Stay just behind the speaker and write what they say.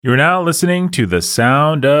You're now listening to The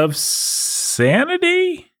Sound of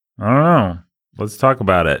Sanity? I don't know. Let's talk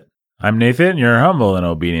about it. I'm Nathan, your humble and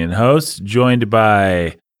obedient host, joined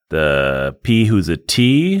by the P who's a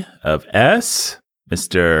T of S,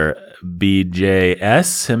 Mr.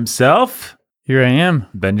 BJS himself. Here I am.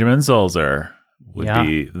 Benjamin Zolzer would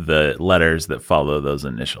be the letters that follow those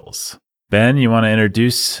initials. Ben, you want to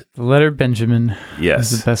introduce? The letter Benjamin.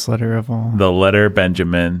 Yes. Is the best letter of all. The letter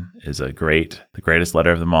Benjamin is the greatest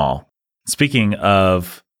letter of them all. Speaking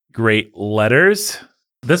of great letters,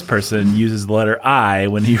 this person uses the letter I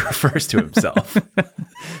when he refers to himself.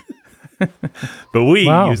 But we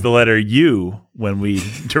use the letter U when we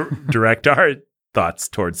direct our thoughts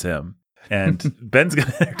towards him. And Ben's going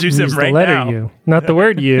to introduce him right now. The letter U, not the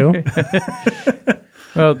word U.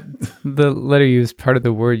 Well, the letter U is part of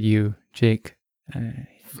the word U, Jake.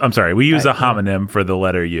 I'm sorry. We use a homonym for the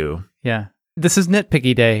letter U. Yeah. This is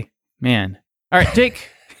nitpicky day. Man. All right, Jake.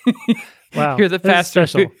 Wow. You're the pastor.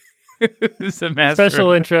 Special. Who's the master.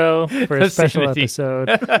 Special intro for a special episode.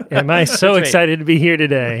 Am I so excited to be here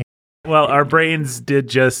today? Well, our brains did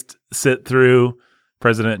just sit through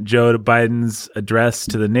President Joe Biden's address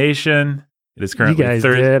to the nation. It is currently You guys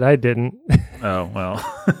did. I didn't. Oh, well.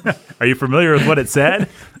 Are you familiar with what it said?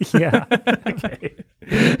 Yeah. Okay.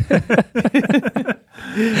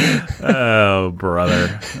 Oh,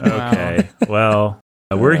 brother. Okay. Well,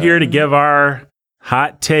 we're here to give our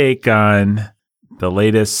hot take on the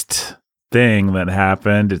latest thing that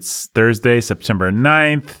happened. It's Thursday, September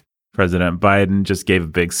 9th. President Biden just gave a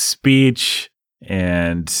big speech,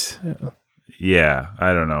 and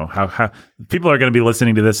I don't know how people are going to be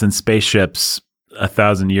listening to this in spaceships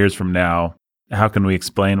 1,000 years from now. How can we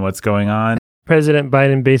explain what's going on? President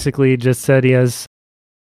Biden basically just said he has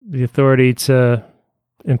the authority to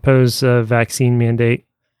impose a vaccine mandate,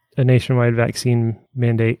 a nationwide vaccine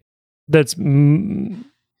mandate. That's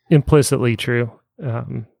implicitly true.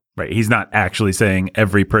 Right. He's not actually saying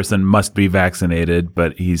every person must be vaccinated,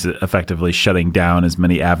 but he's effectively shutting down as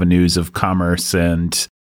many avenues of commerce and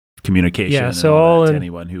communication to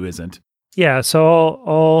anyone who isn't. Yeah. So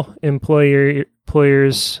all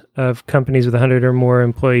employers of companies with 100 or more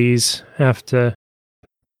employees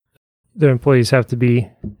their employees have to be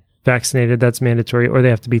vaccinated. That's mandatory, or they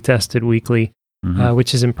have to be tested weekly,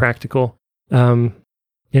 which is impractical in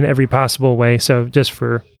every possible way. So just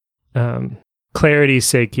for clarity's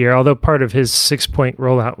sake here, although part of his 6-point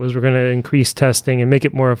rollout was we're going to increase testing and make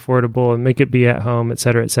it more affordable and make it be at home, et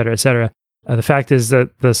cetera, et cetera, et cetera. The fact is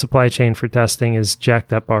that the supply chain for testing is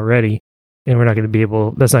jacked up already, and we're not going to be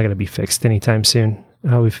that's not going to be fixed anytime soon.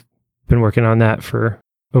 We've been working on that for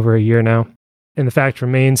over a year now. And the fact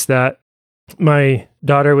remains that my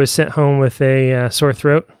daughter was sent home with a sore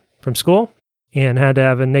throat from school and had to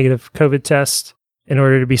have a negative COVID test in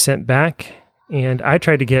order to be sent back. And I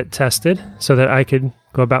tried to get tested so that I could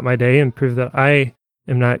go about my day and prove that I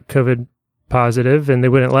am not COVID positive. And they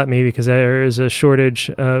wouldn't let me because there is a shortage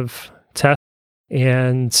of tests.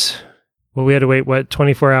 And we had to wait,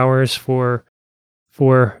 24 hours for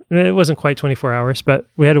it wasn't quite 24 hours, but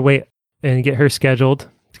we had to wait and get her scheduled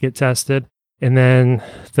to get tested. And then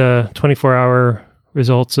the 24-hour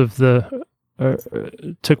results of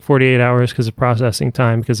took 48 hours because of processing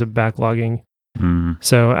time, because of backlogging.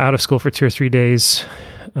 So out of school for 2 or 3 days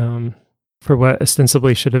for what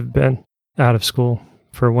ostensibly should have been out of school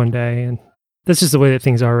for 1 day. And that's just the way that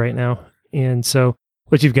things are right now. And so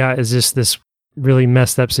what you've got is just this really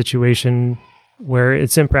messed up situation where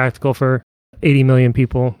it's impractical for 80 million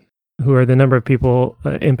people, who are the number of people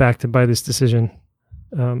impacted by this decision,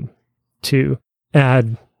 to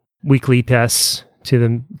add weekly tests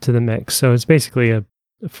to the mix. So it's basically a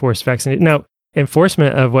forced vaccination. Now,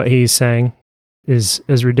 enforcement of what he's saying is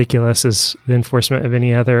as ridiculous as the enforcement of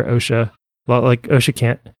any other OSHA. Well, like OSHA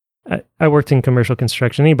can't. I worked in commercial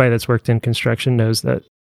construction. Anybody that's worked in construction knows that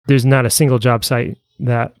there's not a single job site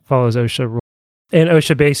that follows OSHA rules. And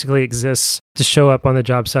OSHA basically exists to show up on the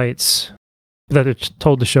job sites that they're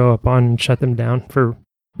told to show up on and shut them down for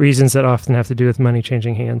reasons that often have to do with money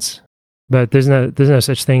changing hands. But there's no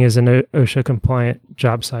such thing as an OSHA compliant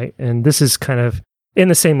job site. And this is kind of in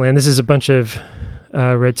the same land. This is a bunch of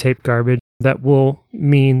red tape garbage that will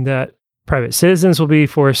mean that private citizens will be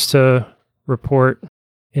forced to report.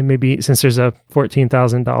 And maybe since there's a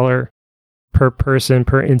 $14,000 per person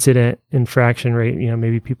per incident infraction rate,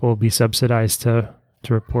 maybe people will be subsidized to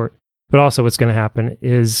report. But also what's going to happen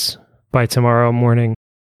is by tomorrow morning,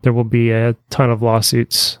 there will be a ton of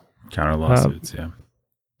lawsuits. Counter lawsuits,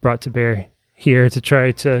 brought to bear here to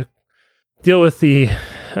try to deal with the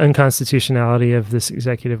unconstitutionality of this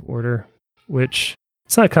executive order, which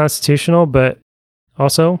it's not constitutional, but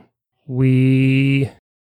also we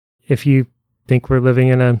if you think we're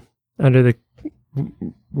living under the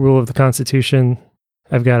rule of the Constitution,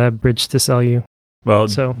 I've got a bridge to sell you. Well,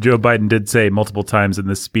 So- Joe Biden did say multiple times in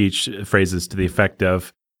this speech phrases to the effect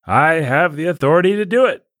of, I have the authority to do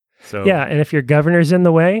it. So Yeah, and if your governor's in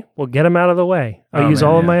the way, well, get him out of the way. I'll Oh, use man,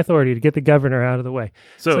 all of yeah. my authority to get the governor out of the way.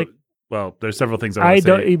 So, like- well, there's several things I I want to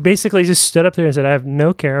don't. say. He basically just stood up there and said, "I have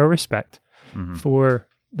no care or respect Mhm. for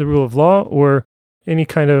the rule of law or any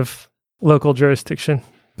kind of local jurisdiction,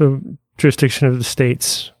 the jurisdiction of the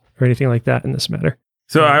states or anything like that in this matter."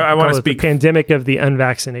 So I want Call to it the speak. pandemic of the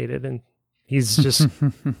unvaccinated, and he's just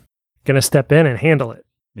going to step in and handle it.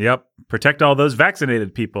 Yep, protect all those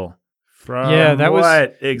vaccinated people from Yeah, that was-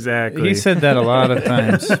 what exactly? He said that a lot of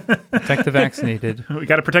times. Protect the vaccinated. We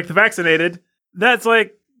got to protect the vaccinated. That's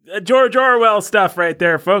like George Orwell stuff right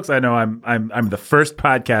there, folks. I know I'm the first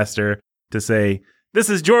podcaster to say this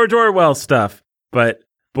is George Orwell stuff, but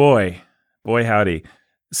boy howdy.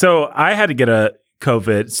 So I had to get a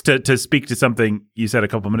COVID to speak to something you said a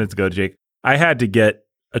couple minutes ago, Jake. I had to get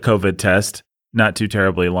a COVID test not too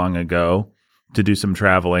terribly long ago to do some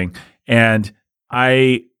traveling, and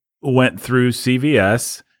I went through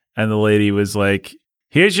CVS, and the lady was like,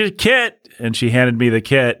 "Here's your kit," and she handed me the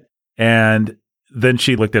kit, and then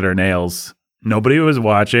she looked at her nails. Nobody was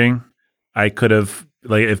watching. I could have,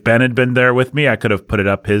 like, if Ben had been there with me, I could have put it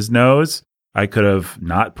up his nose. I could have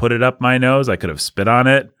not put it up my nose. I could have spit on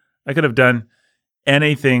it. I could have done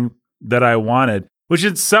anything that I wanted, which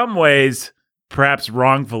in some ways, perhaps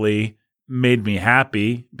wrongfully, made me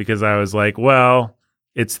happy because I was like, well,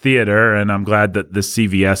 it's theater, and I'm glad that the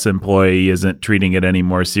CVS employee isn't treating it any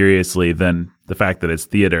more seriously than the fact that it's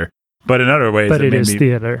theater. But in other ways, But it made is me,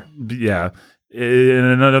 theater. yeah. In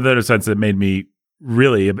another sense, it made me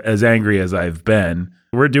really as angry as I've been.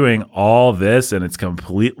 We're doing all this, and it's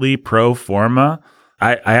completely pro forma.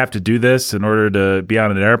 I have to do this in order to be on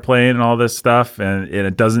an airplane and all this stuff, and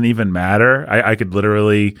it doesn't even matter. I could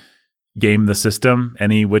literally game the system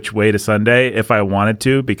any which way to Sunday if I wanted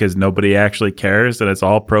to, because nobody actually cares, and it's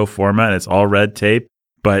all pro forma and it's all red tape.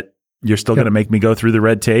 But you're still Yep. going to make me go through the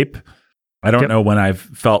red tape. I don't Yep. know when I've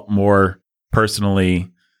felt more personally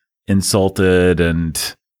insulted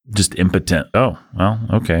and just impotent. Oh, well,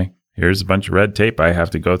 okay. Here's a bunch of red tape I have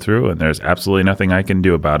to go through, and there's absolutely nothing I can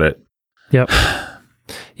do about it. Yep.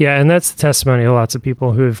 Yeah, and that's the testimony of lots of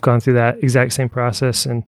people who have gone through that exact same process.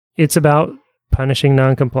 And it's about punishing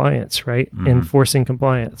noncompliance, right? Mhm. Enforcing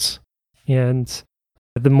compliance. And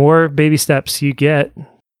the more baby steps you get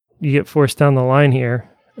forced down the line here,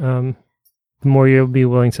 the more you'll be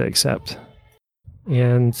willing to accept.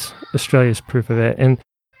 And Australia's proof of it. And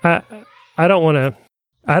I don't want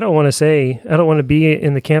to be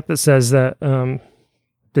in the camp that says that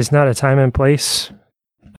there's not a time and place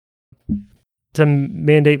to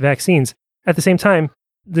mandate vaccines. At the same time,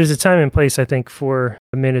 there's a time and place, I think, for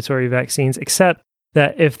mandatory vaccines, except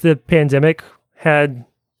that if the pandemic had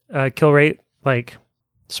a kill rate like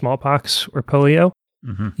smallpox or polio,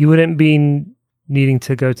 Mm-hmm. you wouldn't be needing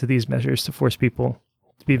to go to these measures to force people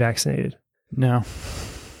to be vaccinated. No.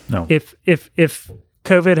 No. If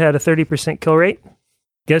COVID had a 30% kill rate,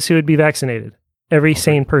 guess who would be vaccinated? Every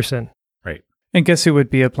sane person. And guess who would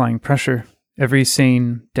be applying pressure? Every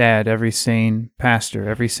sane dad, every sane pastor,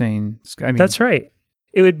 every sane... I mean, That's right.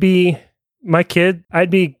 It would be my kid. I'd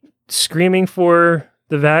be screaming for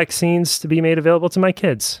the vaccines to be made available to my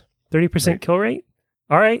kids. 30% Right. kill rate?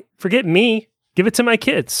 All right, forget me. Give it to my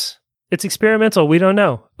kids. It's experimental. We don't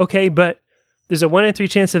know. Okay, but there's a 1 in 3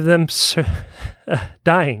 chance of them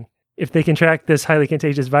dying if they contract this highly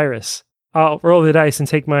contagious virus. I'll roll the dice and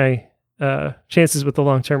take my chances with the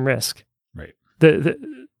long-term risk. Right. The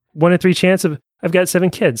 1 in 3 chance of I've got 7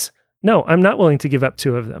 kids. No, I'm not willing to give up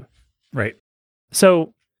 2 of them. Right.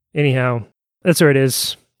 So anyhow, that's where it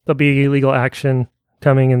is. There'll be legal action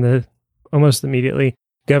coming almost immediately.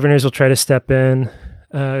 Governors will try to step in.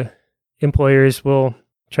 Employers will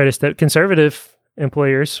try to conservative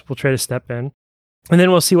employers will try to step in. And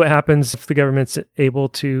then we'll see what happens if the government's able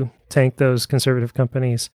to tank those conservative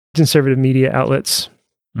companies, conservative media outlets.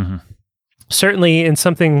 Mm-hmm. Certainly in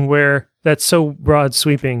something where that's so broad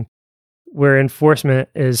sweeping, where enforcement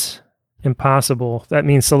is impossible, that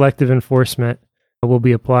means selective enforcement will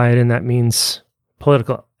be applied, and that means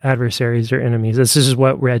political adversaries or enemies. This is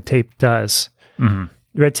what red tape does. Mm-hmm.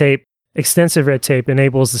 Red tape, extensive red tape,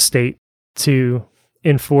 enables the state to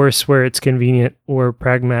enforce where it's convenient or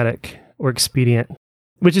pragmatic or expedient,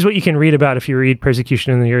 which is what you can read about if you read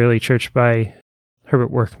Persecution in the Early Church by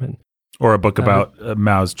Herbert Workman. Or a book about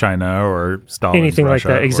Mao's China or Stalin's Anything Russia,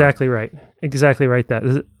 like that. or- Exactly right. Exactly right.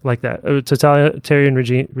 Like that. Totalitarian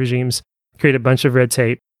regimes create a bunch of red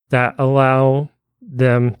tape that allow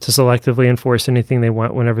them to selectively enforce anything they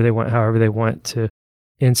want, whenever they want, however they want to.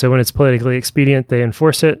 And so when it's politically expedient, they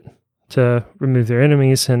enforce it to remove their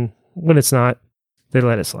enemies. And when it's not, they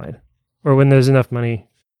let it slide. Or when there's enough money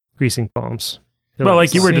greasing palms. Well,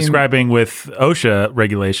 like you were describing with OSHA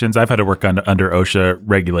regulations, I've had to work under OSHA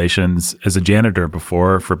regulations as a janitor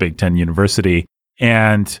before for Big Ten University.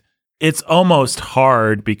 And it's almost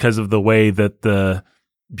hard because of the way that the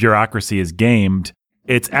bureaucracy is gamed.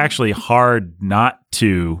 It's actually hard not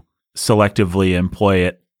to selectively employ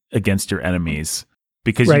it against your enemies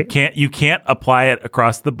because you can't apply it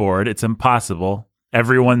across the board. It's impossible.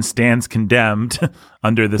 Everyone stands condemned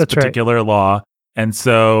under this particular law. And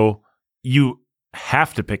so you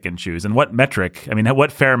have to pick and choose. And what metric? I mean,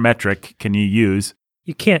 what fair metric can you use?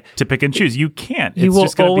 You can't to pick and choose. You can't. You will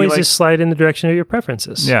always just slide in the direction of your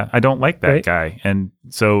preferences. Yeah, I don't like that guy, and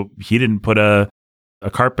so he didn't put a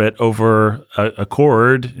carpet over a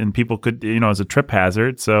cord, and people could, as a trip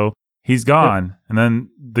hazard. So he's gone. Yep. And then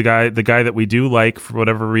the guy that we do like for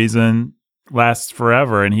whatever reason lasts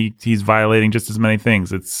forever, and he's violating just as many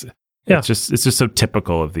things. It's just so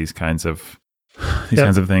typical of these kinds of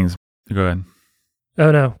things. Go ahead. Oh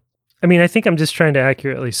no, I mean, I think I'm just trying to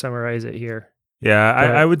accurately summarize it here. Yeah,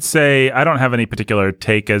 I would say I don't have any particular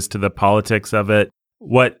take as to the politics of it.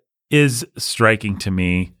 What is striking to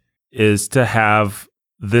me is to have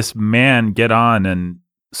this man get on and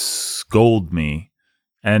scold me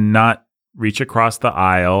and not reach across the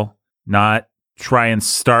aisle, not try and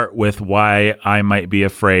start with why I might be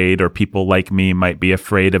afraid or people like me might be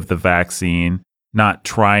afraid of the vaccine, not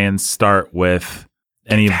try and start with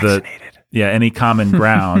any any common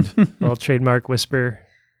ground. Well, trademark whisper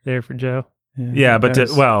there for Joe. Yeah, but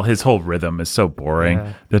his whole rhythm is so boring.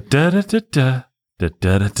 Well,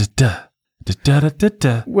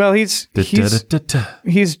 he's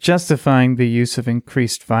justifying the use of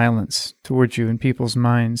increased violence towards you in people's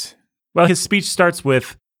minds. Well, his speech starts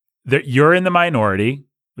with, "You're in the minority,"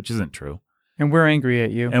 which isn't true, and we're angry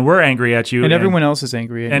at you, and we're angry at you, and everyone else is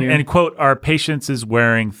angry at you, and quote, "Our patience is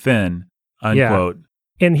wearing thin," unquote.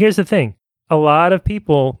 Yeah. And here's the thing: a lot of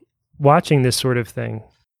people watching this sort of thing,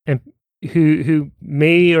 and who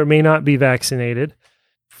may or may not be vaccinated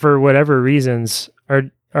for whatever reasons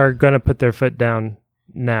are going to put their foot down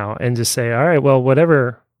now and just say, all right, well,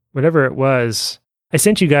 whatever it was, I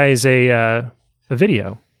sent you guys a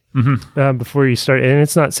video before you start, and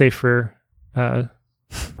it's not safe for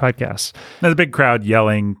podcasts. There's a big crowd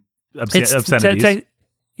yelling obscenities.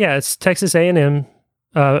 It's Texas A&M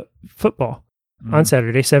football on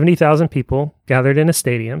Saturday. 70,000 people gathered in a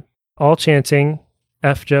stadium, all chanting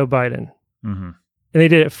F Joe Biden. Mm-hmm. And they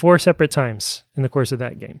did it 4 separate times in the course of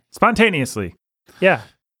that game. Spontaneously. Yeah.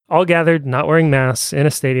 All gathered, not wearing masks, in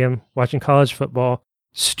a stadium, watching college football.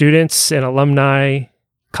 Students and alumni,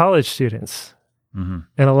 college students and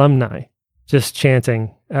alumni, just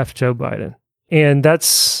chanting F Joe Biden. And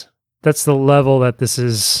that's the level that this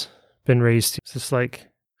has been raised to. It's just like...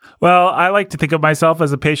 Well, I like to think of myself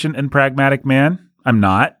as a patient and pragmatic man. I'm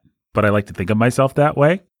not, but I like to think of myself that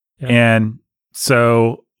way. Yeah. And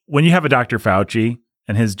so when you have a Dr. Fauci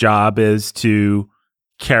and his job is to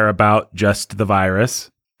care about just the virus,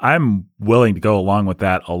 I'm willing to go along with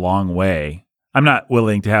that a long way. I'm not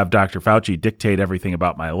willing to have Dr. Fauci dictate everything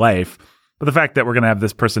about my life, but the fact that we're going to have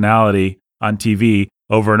this personality on TV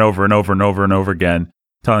over and over and over and over and over again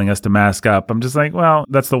telling us to mask up, I'm just like, well,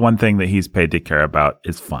 that's the one thing that he's paid to care about.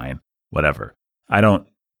 Is fine. Whatever. I don't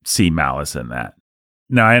see malice in that.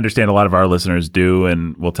 Now, I understand a lot of our listeners do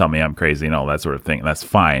and will tell me I'm crazy and all that sort of thing. That's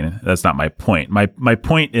fine. That's not my point. My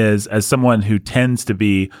point is, as someone who tends to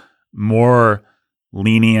be more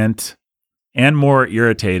lenient and more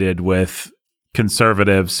irritated with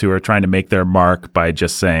conservatives who are trying to make their mark by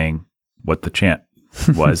just saying what the chant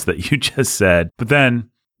was that you just said. But then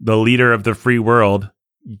the leader of the free world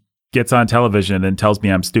gets on television and tells me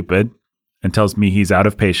I'm stupid and tells me he's out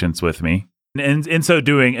of patience with me. And in so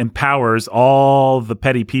doing, empowers all the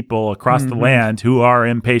petty people across the land who are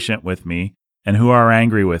impatient with me and who are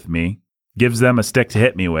angry with me, gives them a stick to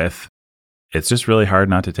hit me with. It's just really hard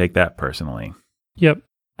not to take that personally. Yep.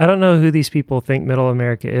 I don't know who these people think Middle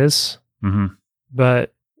America is,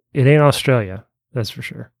 but it ain't Australia. That's for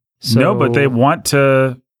sure. So, no, but they want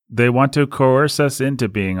to coerce us into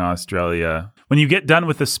being Australia. When you get done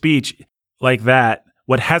with a speech like that,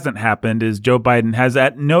 what hasn't happened is Joe Biden has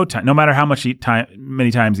at no time, no matter how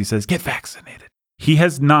many times he says, get vaccinated, he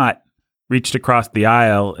has not reached across the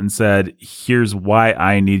aisle and said, here's why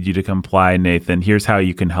I need you to comply, Nathan. Here's how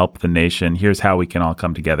you can help the nation. Here's how we can all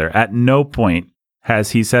come together. At no point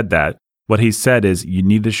has he said that. What he said is, you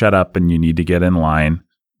need to shut up and you need to get in line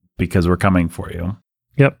because we're coming for you.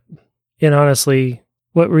 Yep. And honestly,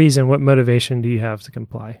 what motivation do you have to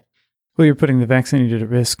comply? Well, you're putting the vaccinated at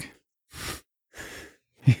risk.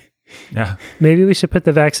 Yeah. Maybe we should put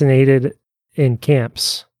the vaccinated in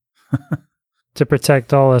camps to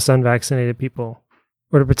protect all us unvaccinated people,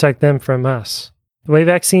 or to protect them from us. The way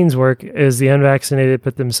vaccines work is the unvaccinated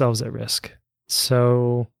put themselves at risk.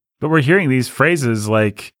 So, But we're hearing these phrases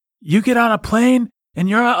like, you get on a plane and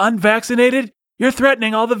you're unvaccinated, you're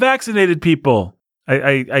threatening all the vaccinated people.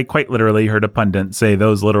 I quite literally heard a pundit say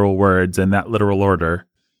those literal words in that literal order.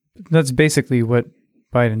 That's basically what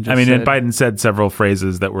Biden just said. And Biden said several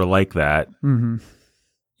phrases that were like that. Mm-hmm.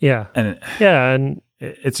 yeah. And And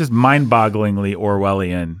it's just mind-bogglingly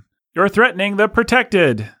Orwellian. You're threatening the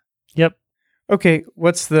protected. yep. Okay,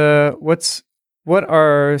 what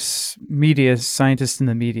are media scientists in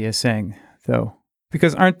the media saying though?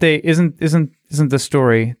 Because isn't the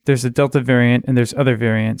story there's a Delta variant and there's other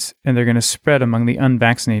variants and they're going to spread among the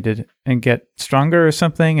unvaccinated and get stronger or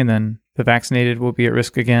something, and then the vaccinated will be at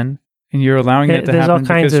risk again, and you're allowing it to happen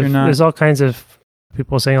because you're not. There's all kinds of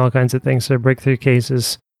people saying all kinds of things. So breakthrough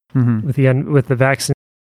cases Mm-hmm. with the vaccine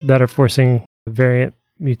that are forcing variant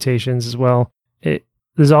mutations as well.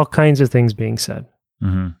 There's all kinds of things being said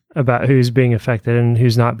about who's being affected and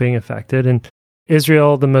who's not being affected. And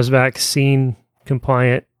Israel, the most vaccine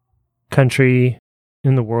compliant country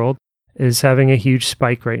in the world, is having a huge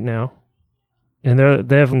spike right now. And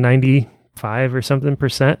they have 95 or something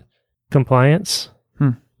percent compliance,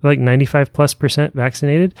 like 95+%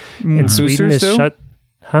 vaccinated. And Sweden is shut.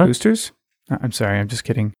 Huh? Boosters? I'm sorry, I'm just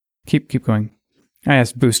kidding. Keep going. I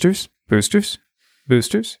asked boosters.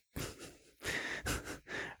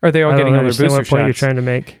 Are they all getting all their booster what point shots? you're trying to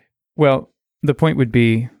make. Well, the point would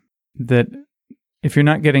be that if you're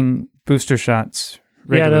not getting booster shots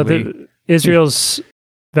regularly, Israel's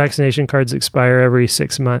vaccination cards expire every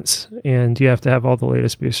 6 months, and you have to have all the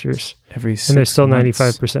latest boosters. and And they're still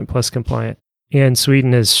 95% plus compliant. And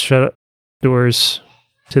Sweden has shut doors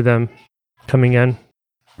to them coming in.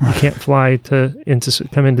 You can't fly come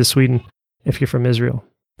into Sweden if you're from Israel.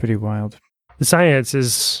 Pretty wild. The science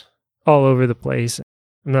is all over the place.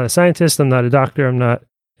 I'm not a scientist. I'm not a doctor. I'm not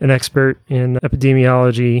an expert in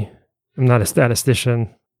epidemiology. I'm not a statistician.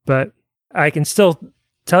 But I can still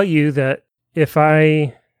tell you that if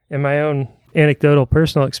in my own anecdotal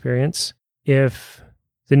personal experience, if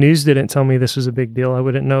the news didn't tell me this was a big deal, I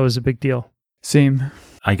wouldn't know it was a big deal. Same.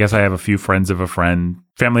 I guess I have a few friends of a friend.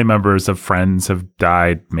 Family members of friends have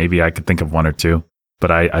died. Maybe I could think of one or two,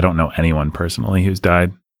 but I don't know anyone personally who's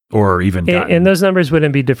died or even died. And those numbers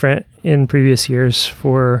wouldn't be different in previous years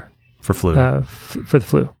for flu. For the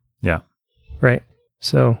flu. Yeah. Right.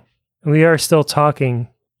 So we are still talking,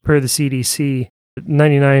 per the CDC,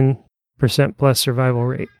 99% plus survival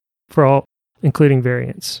rate for all, including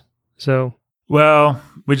variants. So, well,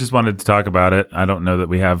 we just wanted to talk about it. I don't know that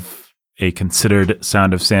we have a considered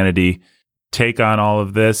Sound of Sanity take on all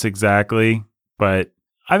of this exactly, but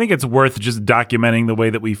I think it's worth just documenting the way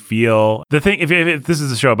that we feel. The thing, if this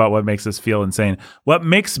is a show about what makes us feel insane, what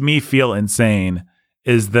makes me feel insane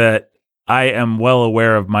is that I am well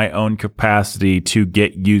aware of my own capacity to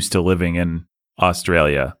get used to living in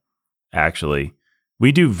Australia. Actually,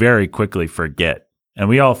 we do very quickly forget, and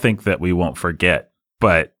we all think that we won't forget,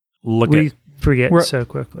 but we forget so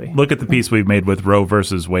quickly. Look at the peace we've made with Roe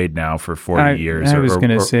versus Wade now for 40 years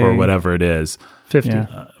or whatever it is. 50.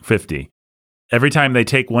 50. Every time they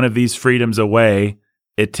take one of these freedoms away,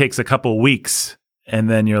 it takes a couple weeks, and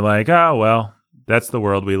then you're like, oh, well, that's the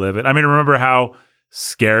world we live in. I mean, remember how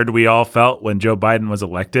scared we all felt when Joe Biden was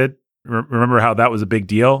elected? Remember how that was a big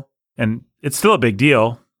deal? And it's still a big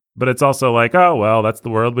deal, but it's also like, oh, well, that's the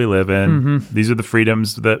world we live in. Mm-hmm. These are the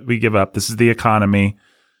freedoms that we give up. This is the economy.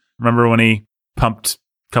 Remember when he pumped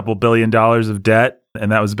a couple $1 billion of debt,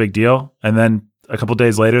 and that was a big deal? And then a couple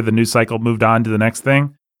days later, the news cycle moved on to the next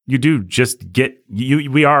thing. You do just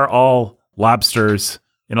we are all lobsters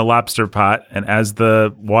in a lobster pot. And as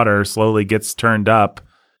the water slowly gets turned up,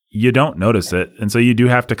 you don't notice it. And so you do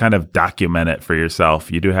have to kind of document it for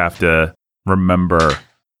yourself. You do have to remember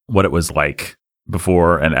what it was like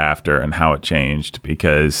before and after and how it changed,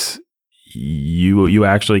 because you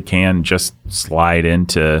actually can just slide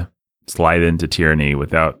into tyranny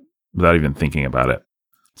without even thinking about it.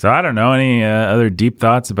 So I don't know, any other deep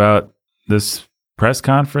thoughts about this press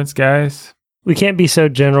conference, guys? We can't be so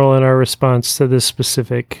general in our response to this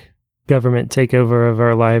specific government takeover of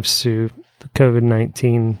our lives through the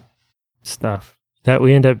COVID-19 stuff that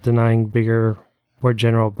we end up denying bigger, more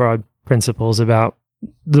general, broad principles about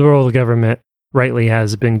the role the government rightly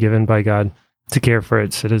has been given by God to care for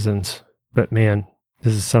its citizens. But man,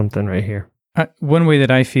 this is something right here. One way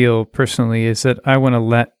that I feel personally is that I want to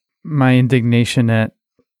let my indignation at,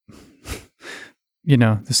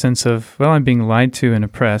 the sense of, well, I'm being lied to and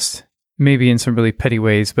oppressed, maybe in some really petty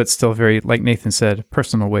ways, but still very, like Nathan said,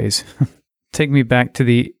 personal ways. Take me back to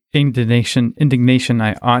the indignation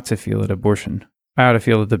I ought to feel at abortion. I ought to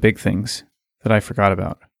feel at the big things that I forgot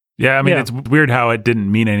about. Yeah, I mean, It's weird how it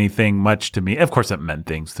didn't mean anything much to me. Of course, it meant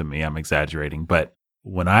things to me. I'm exaggerating. But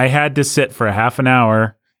when I had to sit for a half an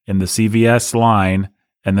hour in the CVS line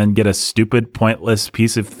and then get a stupid, pointless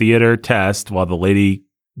piece of theater test while the lady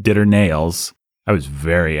did her nails, I was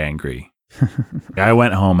very angry. I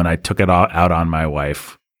went home and I took it out on my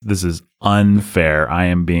wife. This is unfair. I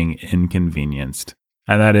am being inconvenienced.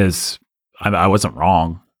 And that is, I wasn't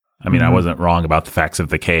wrong. I mean, I wasn't wrong about the facts of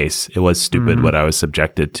the case. It was stupid what I was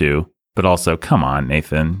subjected to. But also, come on,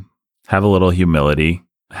 Nathan. Have a little humility,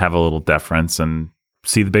 have a little deference, and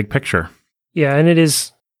see the big picture. Yeah, and it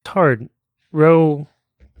is hard. Roe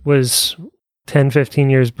was 10,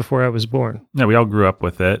 15 years before I was born. Yeah, we all grew up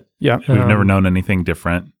with it. Yeah. We've never known anything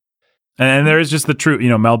different. And there is just the truth.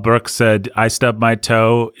 Mel Brooks said, I stubbed my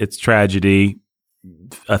toe. It's tragedy.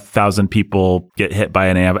 1,000 people get hit by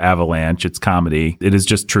an avalanche. It's comedy. It is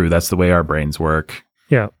just true. That's the way our brains work.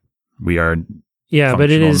 Yeah. We are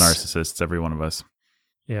but it is narcissists, every one of us.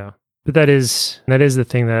 Yeah. But that is the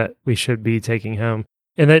thing that we should be taking home.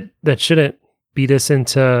 And that shouldn't beat us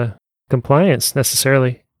into compliance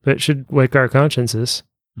necessarily, but it should wake our consciences.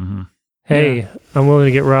 Mm-hmm. Hey, I'm willing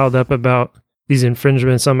to get riled up about these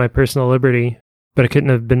infringements on my personal liberty, but I couldn't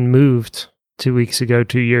have been moved 2 weeks ago,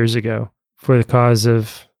 2 years ago, for the cause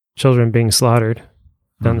of children being slaughtered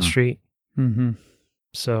down the street. Mm-hmm.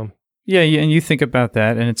 So, yeah, and you think about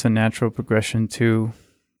that, and it's a natural progression to,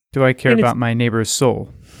 do I care about my neighbor's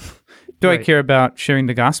soul? Do I care about sharing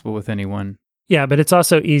the gospel with anyone? Yeah, but it's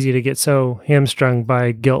also easy to get so hamstrung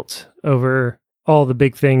by guilt over all the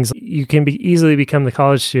big things. You can easily become the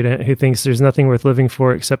college student who thinks there's nothing worth living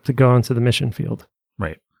for except to go onto the mission field.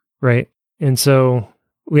 Right. And so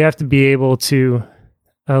we have to be able to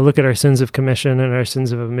look at our sins of commission and our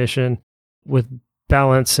sins of omission with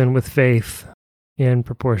balance and with faith and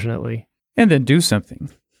proportionately. And then do something.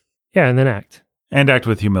 Yeah, and then act. And act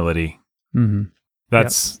with humility. Mm-hmm.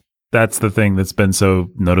 That's the thing that's been so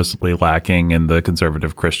noticeably lacking in the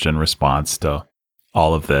conservative Christian response to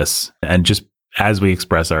all of this. And just as we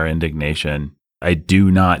express our indignation, I do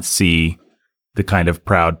not see the kind of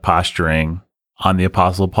proud posturing on the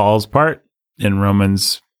Apostle Paul's part in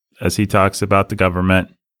Romans as he talks about the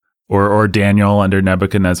government, or Daniel under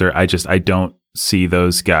Nebuchadnezzar. I don't see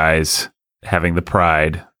those guys having the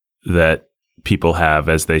pride that people have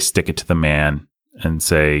as they stick it to the man and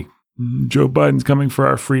say, Joe Biden's coming for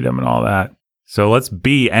our freedom and all that. So let's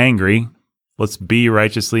be angry. Let's be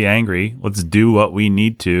righteously angry. Let's do what we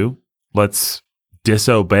need to. Let's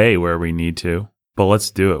disobey where we need to, but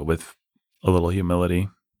let's do it with a little humility.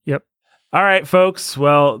 Yep. All right, folks.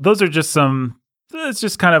 Well, those are just it's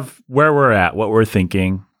just kind of where we're at, what we're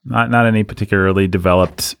thinking. Not any particularly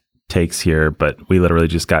developed takes here, but we literally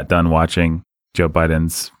just got done watching Joe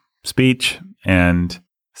Biden's speech. And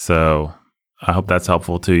so I hope that's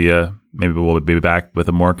helpful to you. Maybe we'll be back with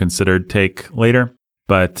a more considered take later.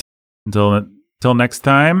 But until next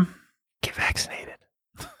time, get vaccinated.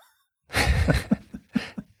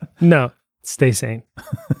 No, stay sane.